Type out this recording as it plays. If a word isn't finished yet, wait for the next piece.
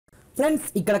Friends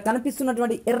ఇక్కడ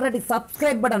కనిపిస్తున్నటువంటి ఎర్రటి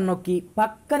సబ్స్క్రైబ్ బటన్ నొక్కి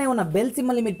పక్కనే ఉన్న బెల్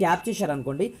సింబల్ని మీరు ట్యాప్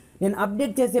చేశారనుకోండి నేను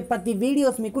అప్డేట్ చేసే ప్రతి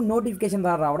వీడియోస్ మీకు నోటిఫికేషన్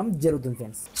రావడం జరుగుతుంది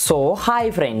ఫ్రెండ్స్. సో హాయ్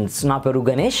ఫ్రెండ్స్, నా పేరు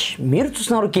గణేష్, మీరు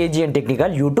చూస్తున్నారు KGN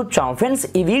technical YouTube channel. Friends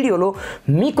ఈ వీడియోలో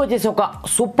మీకు వచ్చేసి ఒక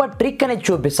సూపర్ ట్రిక్ అనేది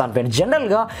చూపిస్తాను ఫ్రెండ్స్.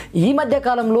 జనరల్గా ఈ మధ్య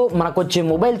కాలంలో మనకు వచ్చే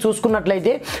మొబైల్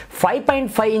చూసుకున్నట్లయితే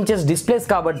 5.5 ఇంచెస్ డిస్ప్లేస్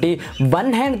కాబట్టి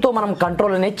వన్ హ్యాండ్తో మనం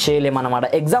కంట్రోల్ అనేది చేయలేమన్నమాట.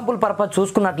 ఎగ్జాంపుల్ పర్పస్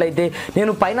చూసుకున్నట్లయితే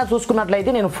నేను పైన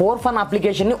చూసుకున్నట్లయితే నేను 4 ఫన్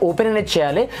అప్లికేషన్ని ఓపెన్ అనేది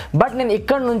చేయాలి. బట్ నేను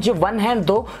ఇక్కడ నుంచి వన్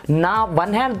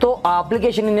హ్యాండ్తో ఆ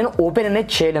అప్లికేషన్ని నేను ఓపెన్ అనేది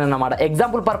చేయలేను అన్నమాట.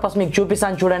 ఎగ్జాంపుల్ పర్పస్ మీకు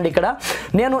చూపిస్తాను చూడండి. ఇక్కడ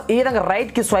నేను ఈ విధంగా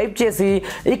రైట్కి స్వైప్ చేసి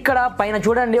ఇక్కడ పైన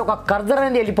చూడండి ఒక కర్సర్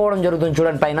అనేది వెళ్ళిపోవడం జరుగుతుంది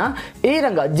చూడండి పైన. ఈ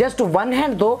విధంగా జస్ట్ వన్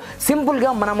హ్యాండ్తో సింపుల్గా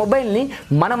మన మొబైల్ని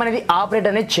మనం అనేది ఆపరేట్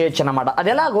అనేది చేయొచ్చు అన్నమాట.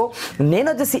 అది ఎలాగో నేను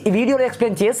వచ్చేసి ఈ వీడియోలో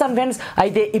ఎక్స్ప్లెయిన్ చేస్తాను ఫ్రెండ్స్.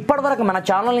 అయితే ఇప్పటివరకు మన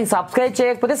ఛానల్ని సబ్స్క్రైబ్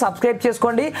చేయకపోతే సబ్స్క్రైబ్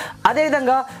చేసుకోండి.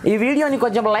 అదేవిధంగా ఈ వీడియోని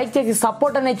కొంచెం లైక్ చేసి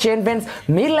సపోర్ట్ అనేది చేయండి ఫ్రెండ్స్.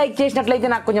 మీరు లైక్ చేసినట్లయితే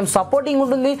నాకు కొంచెం సపోర్టింగ్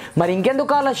ఉంటుంది. మరి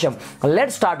ఇంకెందుకు ఆలస్యం,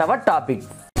 let's start our topic.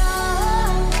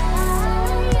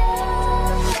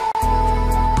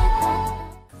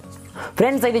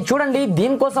 Friends అయితే చూడండి,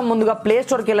 దీనికోసం ముందుగా ప్లే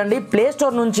స్టోర్కి వెళ్ళండి. ప్లే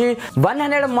స్టోర్ నుంచి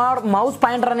 100 మౌస్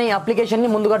పాయింటర్ అనే అప్లికేషన్ని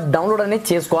ముందుగా డౌన్లోడ్ అనేది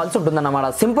చేసుకోవాల్సి ఉంటుందన్నమాట.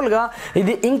 సింపుల్గా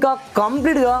ఇది ఇంకా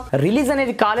కంప్లీట్గా రిలీజ్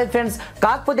అనేది కాలేదు ఫ్రెండ్స్.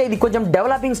 కాకపోతే ఇది కొంచెం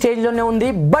డెవలపింగ్ స్టేజ్లోనే ఉంది.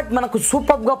 బట్ మనకు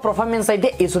సూపర్గా పర్ఫార్మెన్స్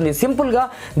అయితే ఇస్తుంది. సింపుల్గా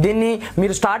దీన్ని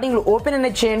మీరు స్టార్టింగ్లో ఓపెన్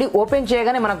అనేది చేయండి. ఓపెన్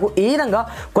చేయగానే మనకు ఈ విధంగా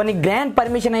కొన్ని గ్రాండ్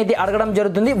పర్మిషన్ అయితే అడగడం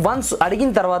జరుగుతుంది. వన్స్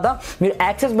అడిగిన తర్వాత మీరు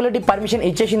యాక్సెసిబిలిటీ పర్మిషన్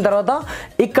ఇచ్చేసిన తర్వాత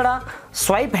ఇక్కడ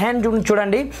స్వైప్ హ్యాండ్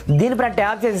చూడండి, దీనిపైన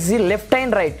ట్యాప్ చేసేసి లెఫ్ట్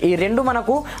అండ్ రైట్ ఈ రెండు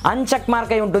మనకు అన్చెక్ మార్క్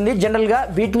అయి ఉంటుంది. జనరల్గా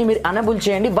వీటిని మీరు అనేబుల్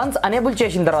చేయండి. వన్స్ అనేబుల్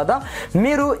చేసిన తర్వాత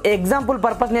మీరు ఎగ్జాంపుల్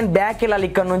పర్పస్ నేను బ్యాక్ వెళ్ళాలి.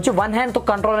 ఇక్కడ నుంచి వన్ హ్యాండ్తో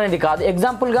కంట్రోల్ అనేది కాదు.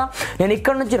 ఎగ్జాంపుల్గా నేను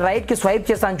ఇక్కడ నుంచి రైట్కి స్వైప్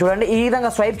చేస్తాను చూడండి. ఈ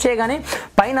విధంగా స్వైప్ చేయగానే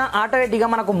పైన ఆటోమేటిక్గా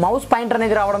మనకు మౌస్ పాయింటర్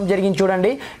అనేది రావడం జరిగింది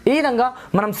చూడండి. ఈ విధంగా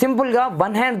మనం సింపుల్గా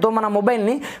వన్ హ్యాండ్తో మన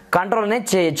మొబైల్ని కంట్రోల్ అనేది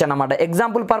చేయొచ్చు అన్నమాట.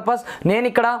 ఎగ్జాంపుల్ పర్పస్ నేను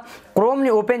ఇక్కడ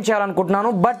క్రోమ్ని ఓపెన్ చేయాలనుకుంటున్నాను.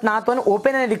 బట్ నాతో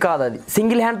ఓపెన్ అనేది కాదు, అది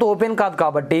సింగిల్ హ్యాండ్తో ఓపెన్ కాదు.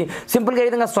 కాబట్టి సింపుల్గా ఈ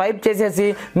విధంగా స్వైప్ చేసేసి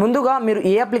ముందుగా మీరు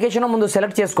ఏ అప్లికేషన్ ముందు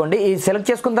సెలెక్ట్ చేసుకోండి. ఈ సెలెక్ట్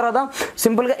చేసుకున్న తర్వాత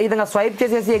సింపుల్గా ఈ విధంగా స్వైప్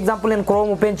చేసేసి ఎగ్జాంపుల్ నేను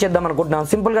క్రోమ్ ఓపెన్ చేద్దాం అనుకుంటున్నాను.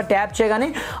 సింపుల్గా ట్యాప్ చేయగానే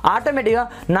ఆటోమేటిక్గా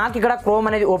నాకు ఇక్కడ క్రోమ్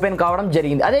అనేది ఓపెన్ కావడం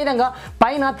జరిగింది. అదేవిధంగా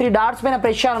పైన 3 డాట్స్ పైన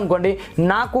ప్రెస్ చేయాలనుకోండి,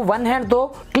 నాకు వన్ హ్యాండ్తో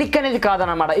క్లిక్ అనేది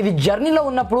కాదనమాట. ఇది జర్నీలో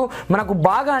ఉన్నప్పుడు మనకు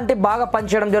బాగా అంటే బాగా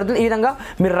పనిచేయడం జరుగుతుంది. ఈ విధంగా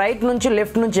మీరు రైట్ నుంచి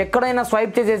లెఫ్ట్ నుంచి ఎక్కడైనా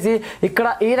స్వైప్ చేసేసి ఇక్కడ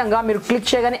ఈ విధంగా మీరు క్లిక్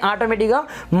చేయగానే ఆటోమేటిక్గా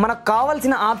మనకు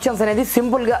కావాల్సిన ఆప్షన్స్ అనేది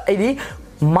సింపుల్గా ఇది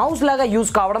మౌస్ లాగా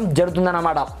యూజ్ కావడం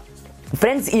జరుగుతుందన్నమాట.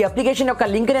 ఫ్రెండ్స్ ఈ అప్లికేషన్ యొక్క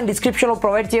లింక్ నేను డిస్క్రిప్షన్లో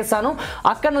ప్రొవైడ్ చేస్తాను.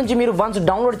 అక్కడ నుంచి మీరు వన్స్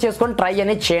డౌన్లోడ్ చేసుకొని ట్రై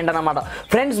అనేది చేయండి అనమాట.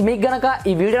 ఫ్రెండ్స్ మీకు గనక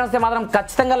ఈ వీడియో వస్తే మాత్రం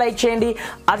ఖచ్చితంగా లైక్ చేయండి.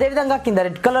 అదేవిధంగా కింద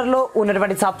రెడ్ కలర్లో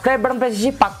ఉన్నటువంటి సబ్స్క్రైబ్ బటన్ ప్రెస్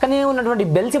చేసి పక్కనే ఉన్నటువంటి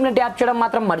బెల్ సింబల్ని ట్యాప్ చేయడం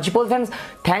మాత్రం మర్చిపోదు ఫ్రెండ్స్.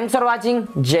 Thanks for watching.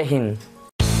 జై హింద్.